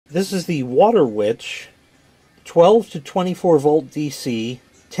This is the WATERWICH 12 to 24 volt DC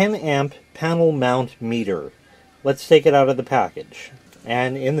 10 amp panel mount meter. Let's take it out of the package.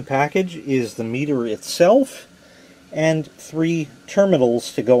 And in the package is the meter itself and 3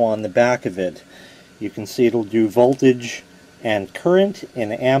 terminals to go on the back of it. You can see it'll do voltage and current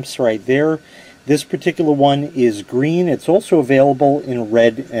in amps right there. This particular one is green. It's also available in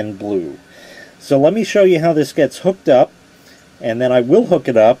red and blue. So let me show you how this gets hooked up, and then I will hook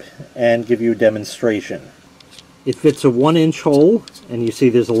it up and give you a demonstration. It fits a 1-inch hole, and you see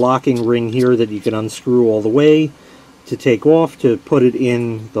there's a locking ring here that you can unscrew all the way to take off to put it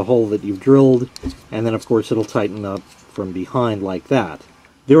in the hole that you've drilled, and then of course it'll tighten up from behind like that.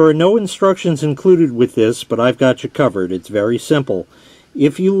 There are no instructions included with this, but I've got you covered. It's very simple.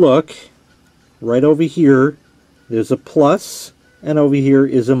 If you look right over here, there's a plus, and over here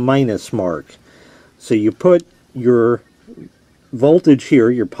is a minus mark. So you put your voltage here,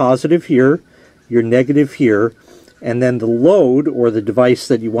 your positive here, your negative here, and then the load, or the device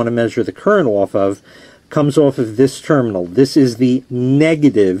that you want to measure the current off of, comes off of this terminal. This is the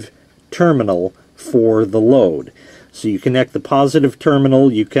negative terminal for the load. So you connect the positive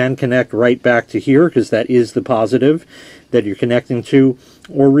terminal. You can connect right back to here, because that is the positive that you're connecting to,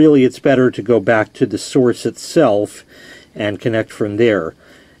 or really it's better to go back to the source itself and connect from there.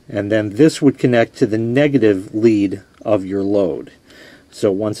 And then this would connect to the negative lead of your load.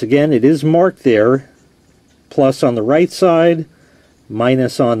 So once again, it is marked there, plus on the right side,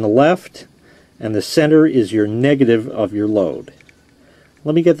 minus on the left, and the center is your negative of your load.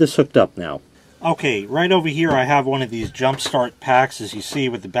 Let me get this hooked up now. Okay, right over here I have one of these jump start packs, as you see,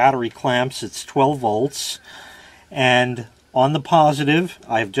 with the battery clamps. It's 12 volts. And on the positive,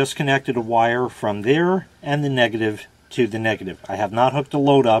 I've just connected a wire from there and the negative to the negative. I have not hooked a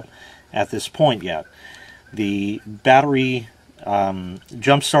load up at this point yet. The battery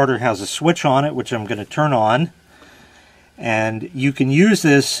jump starter has a switch on it, which I'm going to turn on. And you can use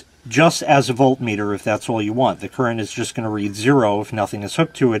this just as a voltmeter if that's all you want. The current is just going to read 0 if nothing is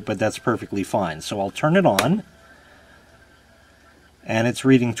hooked to it, but that's perfectly fine. So I'll turn it on, and it's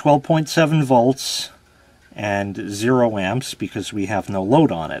reading 12.7 volts and 0 amps because we have no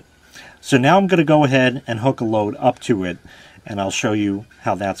load on it. So now I'm going to go ahead and hook a load up to it, and I'll show you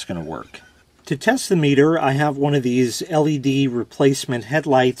how that's going to work. To test the meter, I have one of these LED replacement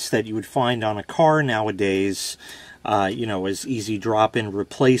headlights that you would find on a car nowadays, you know, as easy drop-in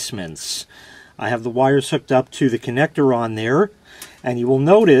replacements. I have the wires hooked up to the connector on there, and you will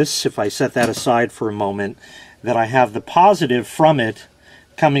notice, if I set that aside for a moment, that I have the positive from it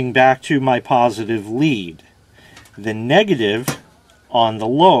coming back to my positive lead. The negative on the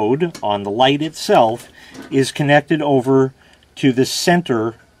load, on the light itself, is connected over to the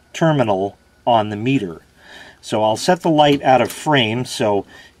center terminal on the meter. So I'll set the light out of frame so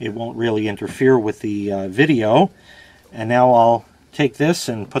it won't really interfere with the video. And now I'll take this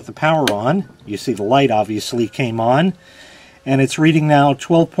and put the power on. You see the light obviously came on, and it's reading now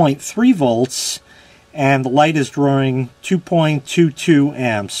 12.3 volts, and the light is drawing 2.22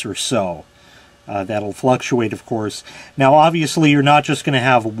 amps or so. That'll fluctuate, of course. Now obviously you're not just going to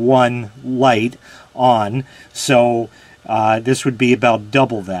have one light on, so this would be about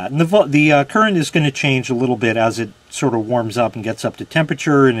double that. And the current is going to change a little bit as it sort of warms up and gets up to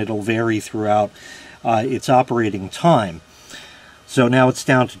temperature, and it'll vary throughout its operating time. So now it's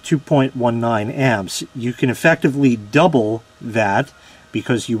down to 2.19 amps. You can effectively double that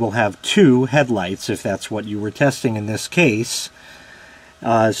because you will have 2 headlights if that's what you were testing in this case.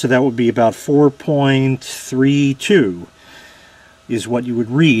 So that would be about 4.32 is what you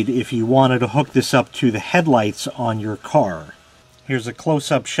would read if you wanted to hook this up to the headlights on your car. Here's a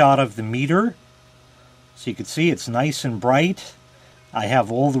close-up shot of the meter. So you can see it's nice and bright. I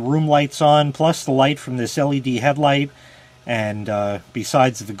have all the room lights on, plus the light from this LED headlight, and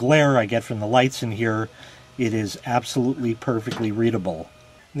besides the glare I get from the lights in here, it is absolutely perfectly readable.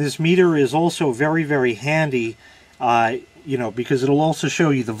 This meter is also very, very handy, you know, because it'll also show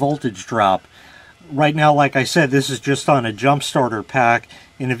you the voltage drop. Right now, like I said, this is just on a jump starter pack.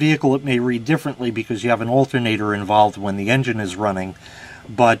 In a vehicle it may read differently because you have an alternator involved when the engine is running,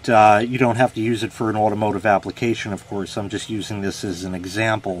 but you don't have to use it for an automotive application, of course. I'm just using this as an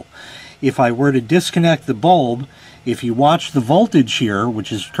example. If I were to disconnect the bulb, if you watch the voltage here,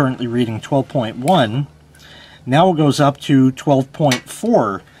 which is currently reading 12.1, now it goes up to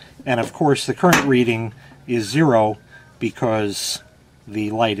 12.4, and of course the current reading is 0 because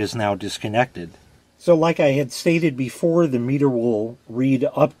the light is now disconnected. So like I had stated before, the meter will read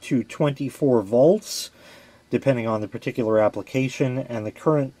up to 24 volts depending on the particular application, and the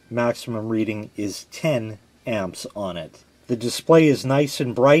current maximum reading is 10 amps on it. The display is nice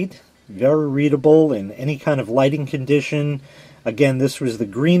and bright, very readable in any kind of lighting condition. Again, this was the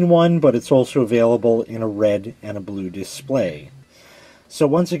green one, but it's also available in a red and a blue display. So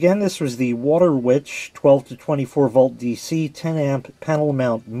once again, this was the WATERWICH 12 to 24 volt DC 10 amp panel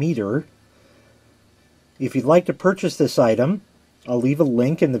mount meter. If you'd like to purchase this item, I'll leave a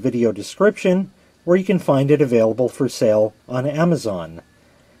link in the video description where you can find it available for sale on Amazon.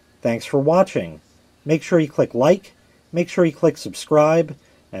 Thanks for watching. Make sure you click like, make sure you click subscribe,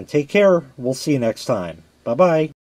 and take care. We'll see you next time. Bye-bye.